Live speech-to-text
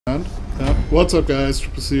And, what's up guys,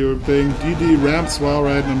 Triple C, we're playing DD Ramps Wall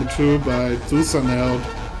Ride number 2 by Dusaneld.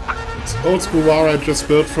 It's old school wall ride just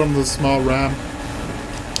built from the small ramp,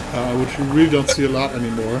 which you really don't see a lot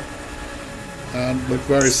anymore. And look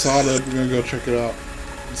very solid, we're gonna go check it out.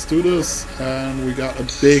 Let's do this, and we got a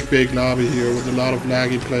big lobby here with a lot of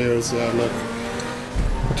laggy players. Yeah, look.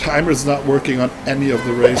 Timer's not working on any of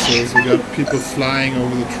the races, we got people flying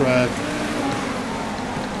over the track.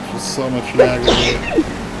 Just so much lag here.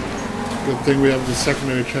 Good thing we have the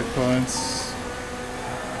secondary checkpoints.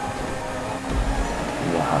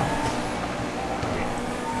 Wow.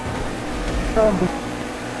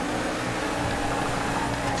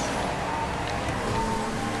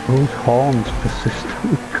 Those horns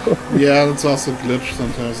persistently go. Yeah, that's also glitched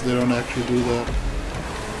sometimes. They don't actually do that.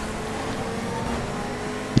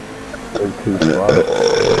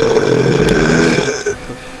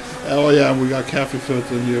 Oh yeah, we got Cafe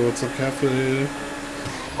Filter in here. What's up, Cafe?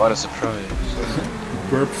 What a surprise.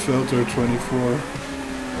 Burp Filter 24.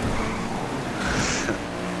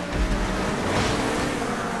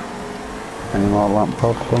 Any more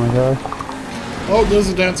lampposts for me, guys? Oh, there's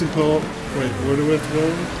a dancing pole. Wait, where do we have to go?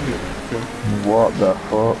 Here, okay. What the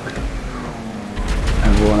fuck?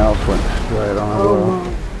 Everyone else went straight on as well.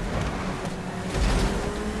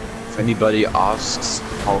 If anybody asks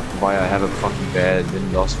why I have a fucking bad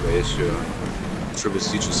win-loss ratio, Triple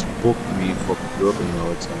C just booked me for burping all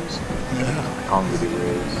the times. Yeah. I can't really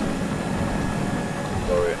raise.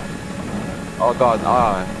 Sorry. Oh god,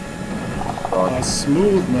 God.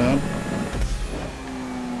 Smooth, man.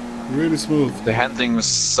 Really smooth. The handling is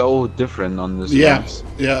so different on this. Yeah,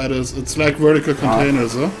 yeah, it is. It's like vertical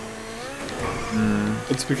containers, huh?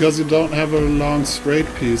 It's because you don't have a long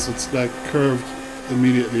straight piece. It's like curved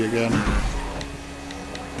immediately again.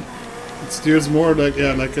 It steers more like,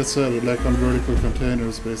 yeah, like I said, like on vertical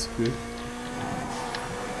containers, basically.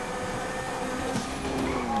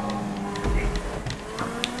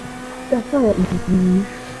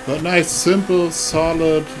 But nice, simple,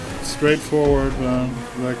 solid, straightforward, man.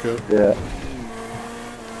 Like it. Yeah.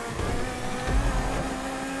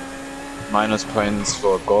 Minus points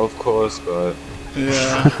for a golf course, but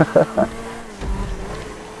yeah.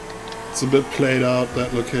 It's a bit played out,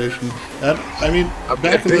 that location. And I mean,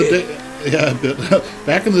 back in the day, yeah, a bit.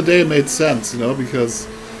 Back in the day, it made sense, you know, because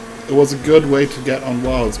it was a good way to get on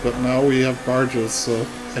walls. But now we have barges, so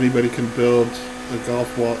anybody can build a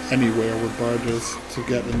golf wall anywhere with barges to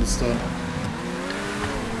get in the stunt.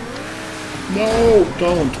 No,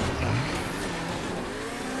 don't.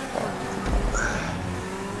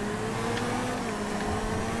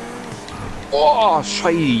 oh,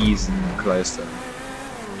 Scheißenkleister.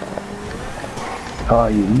 Oh,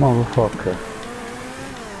 you motherfucker.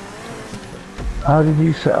 How did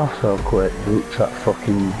you set off so quick? It's that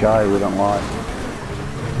fucking guy we don't like.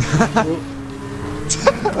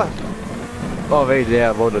 Oh wait,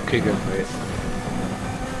 yeah, about the kicker, wait.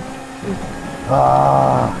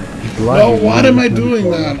 Ah! No, what am I doing,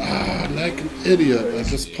 man? Ah, like an idiot. I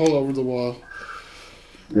just pulled over the wall.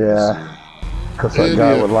 Yeah. Because that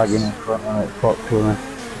guy was lagging in front and it fucked with me.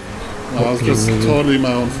 No, it was just totally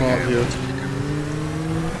my own fault here.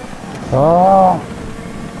 Oh!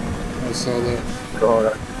 I saw that.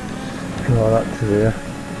 God, that's severe.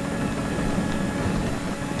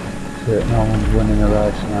 Shit, no one's winning the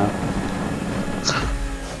race now.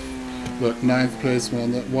 Look, 9th place,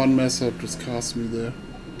 man. That one mess up just cost me there.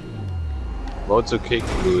 About to kick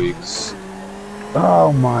Luix.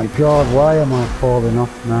 Oh my god, why am I falling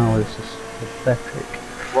off now? It's just pathetic.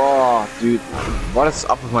 Wow, dude, what is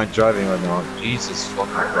up with my driving right now? Jesus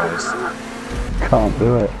fucking Christ. Can't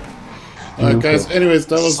do it. Alright guys, anyways,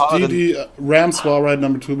 that was DD Ramps Wall Ride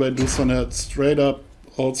number 2 by Dusaneld. Straight up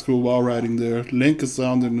old school wall riding there. Link is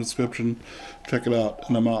down in the description. Check it out,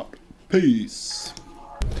 and I'm out. Peace.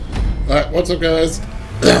 Alright, what's up guys?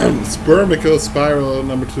 SPERMICAL Spiral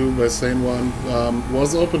number 2 by Sane One.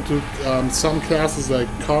 Was open to some classes, like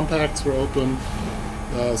compacts were open,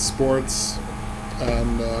 sports,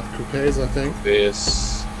 and coupes, I think.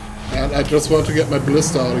 This. And I just want to get my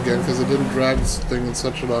BLISTA out again because I didn't drag this thing in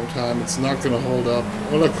such a long time. It's not going to hold up.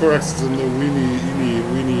 All the corrects is in the weenie.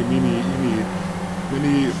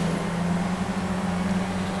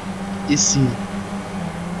 Issy.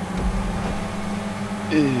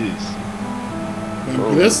 And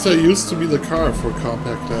BLISTA used to be the car for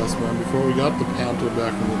compact class, man. Before we got the Panto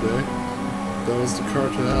back in the day, that was the car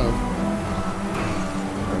to have.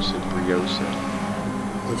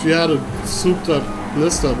 If you had a souped up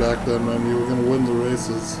BLISTA back then, man, you were gonna win the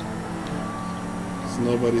races. Because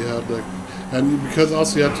nobody had that. And because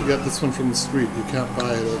also you have to get this one from the street. You can't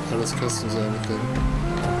buy it at LS Customs or anything.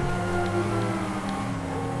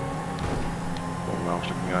 someone else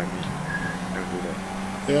looking behind me. Don't do that.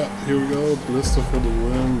 Yeah, here we go. BLISTA for the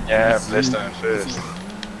win. Yeah, Easy. BLISTA first.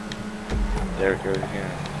 There it goes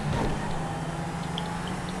again.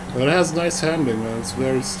 But it has nice handling, man. It's a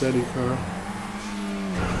very steady car.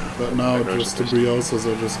 But now just the Briosas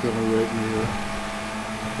are just gonna rape me here.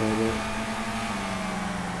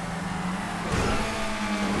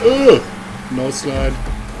 Ugh! No slide.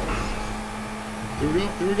 Here we go,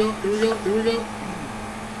 here we go, here we go, here we go.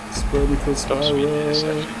 SPERMICAL Spiral.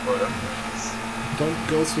 Don't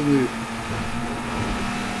go through me.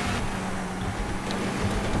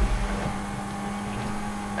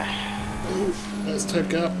 Oh, nice tight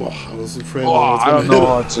gap. Oh, I was afraid I was I gonna don't know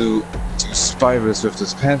hit how to spirals with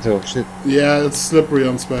this Panto. Shit. Yeah, it's slippery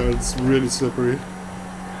on Spiral. It's really slippery.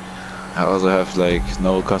 I also have like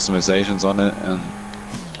no customizations on it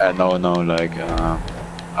and no like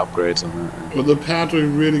upgrades on it. But the Panto, you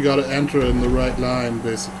really gotta enter in the right line,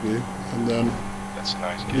 basically, and then That's a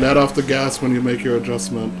nice game. let off the gas when you make your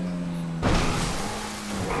adjustment.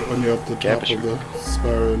 When you're at the top of the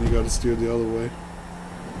spiral and you gotta steer the other way.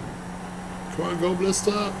 Come on, go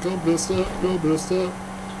BLISTA, go BLISTA, go BLISTA.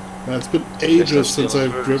 Man, it's been ages since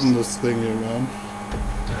I've driven this thing here, man.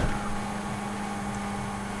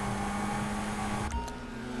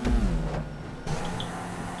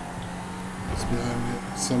 It's behind me.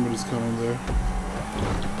 Somebody's coming there.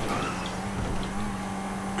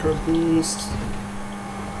 Curb boost.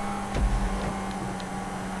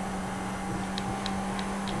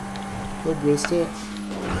 Go BLISTA.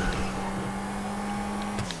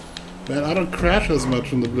 Man, I don't crash as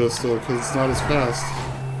much in the BLISTA because it's not as fast.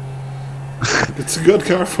 It's a good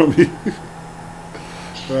car for me.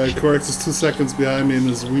 Alright, Corix is 2 seconds behind me and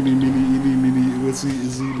is weenie, meenie, eenie, meenie, wizzy,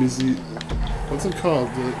 izzy, mizzy. What's it called?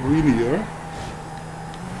 The weenie, or?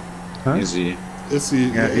 Huh? Easy. Issy.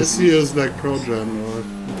 Yeah, Yeah, Issy is like Progen or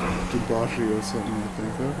Dubashi or something, I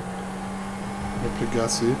think, huh? Or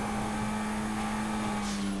Pegassi.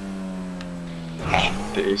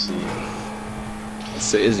 The Izzy. It's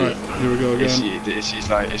so easy. Alright, here we go again. Izzy, the Izzy is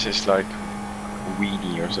like, it's just like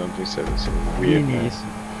weenie or something, so it's a weird name.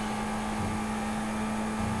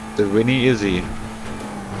 The Winnie Easy.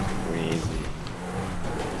 Weenie.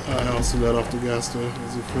 I also let off the gas there. I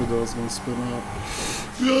was afraid that was gonna spin out.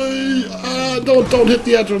 Yay! Don't hit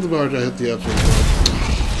the edge of the barge. I hit the edge of the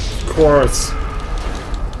barge. Of course.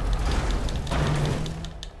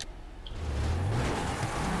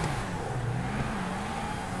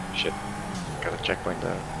 Shit. Got a checkpoint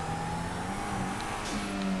there.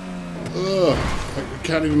 Ugh. I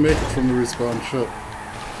can't even make it from the respawn. Shit.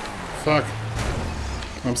 Fuck.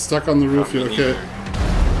 I'm stuck on the roof here. Okay.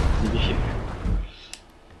 Shit.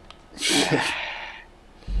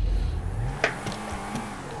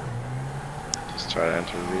 Just try to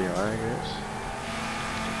enter real, I guess.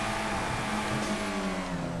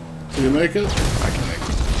 Do you make it? I can make it.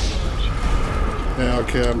 Yeah,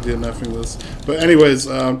 okay, I'm DNFing this. But anyways,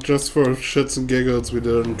 just for shits and giggles, we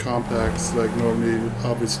did it in compacts, like normally,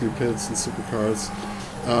 obviously, pits and supercars.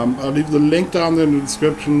 I'll leave the link down there in the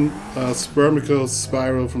description. SPERMICAL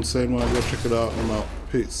Spiral from Sane One. Go check it out, and I'm out.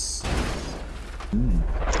 Peace.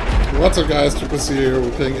 What's up, guys? Triple C here.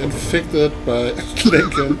 We're playing Infected by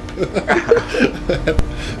Lincoln.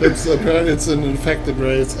 Apparently it's an infected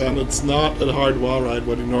race, and it's not a hard wall ride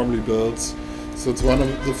what he normally builds. So it's one of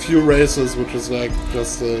the few races which is like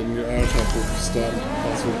just in your air type of stunt,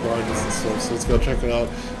 also with barges and stuff. So let's go check it out.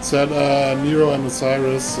 It said Nero and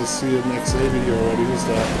Osiris. I see an X80 here already. Who's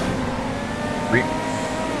that?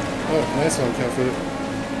 Oh, nice one, Cafe.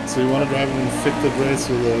 So you want to drive an infected race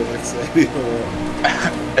with an X80 or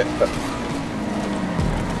what?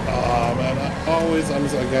 Oh man, I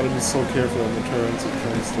gotta be so careful on the turns and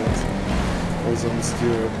turn stunts. Always on the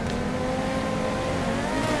steer.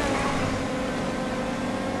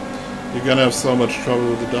 You're gonna have so much trouble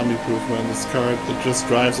with the dummy proof, man. This car, it just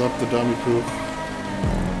drives up the dummy proof.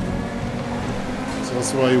 So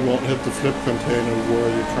that's why you won't hit the flip container where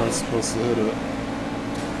your car's supposed to hit it.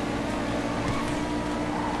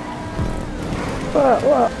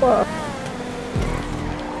 What?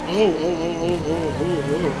 Oh,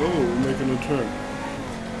 we're making a turn.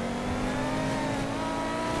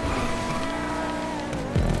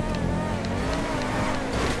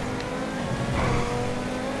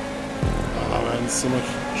 So much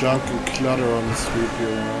junk and clutter on the street here,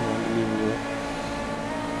 unbelievable.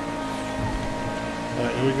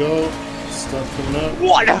 Alright, here we go. Stunt coming up.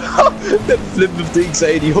 What? That flip of the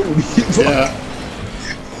X80, holy fuck. Yeah.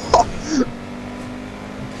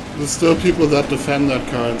 There's still people that defend that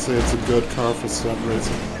car and say it's a good car for stunt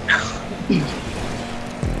racing.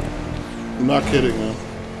 I'm not kidding, man.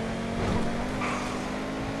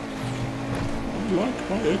 like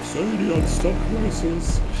my X80 on stunt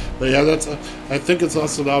races. But yeah, that's. I think it's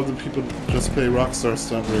also allowed that people just play Rockstar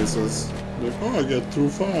stunt races. Like, oh, I get through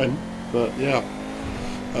fine. But yeah.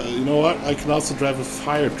 You know what? I can also drive a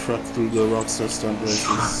fire truck through the Rockstar stunt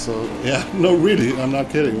races. So yeah, no, really, I'm not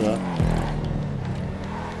kidding, man.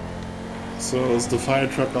 So is the fire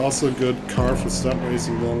truck also a good car for stunt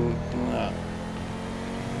racing? Then, nah.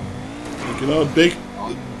 Like, you know,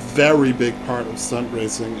 very big part of stunt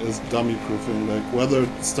racing is dummy proofing. Like whether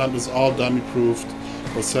stunt is all dummy proofed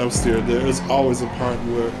or self-steered, there is always a part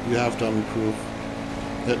where you have dummy proof.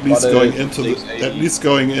 At least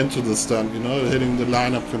going into the stunt, you know, hitting the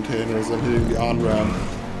lineup containers and hitting the on-ramp.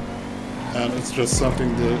 And it's just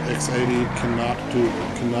something the X80 cannot do.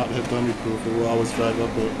 It cannot hit dummy proof. It will always drive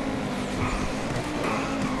up it.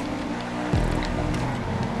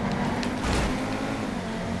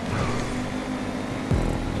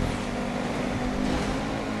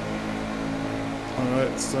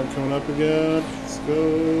 Alright, stunt coming up again. Let's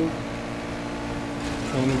go.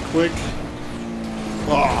 Coming in quick.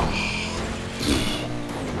 Oh.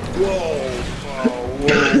 Whoa.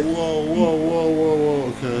 Whoa,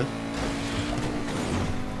 okay.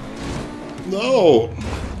 No!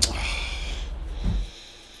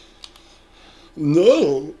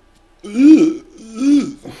 No!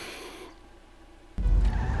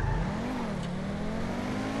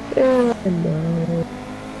 Yeah, no.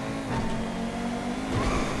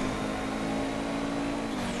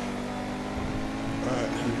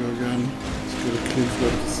 Alright, here we go again. Let's get a clean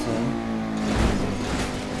flip this time.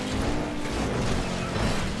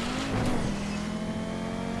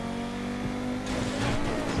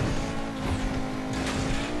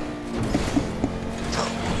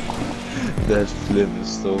 That flip is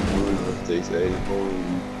so good with the X80. Holy.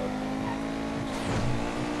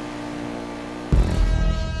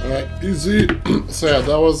 Alright, easy. So yeah,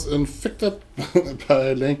 that was infected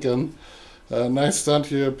by Lincoln. Nice stunt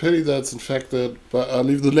here. Pity that's infected, but I'll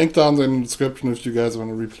leave the link down in the description if you guys want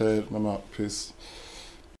to replay it. I'm out. Peace.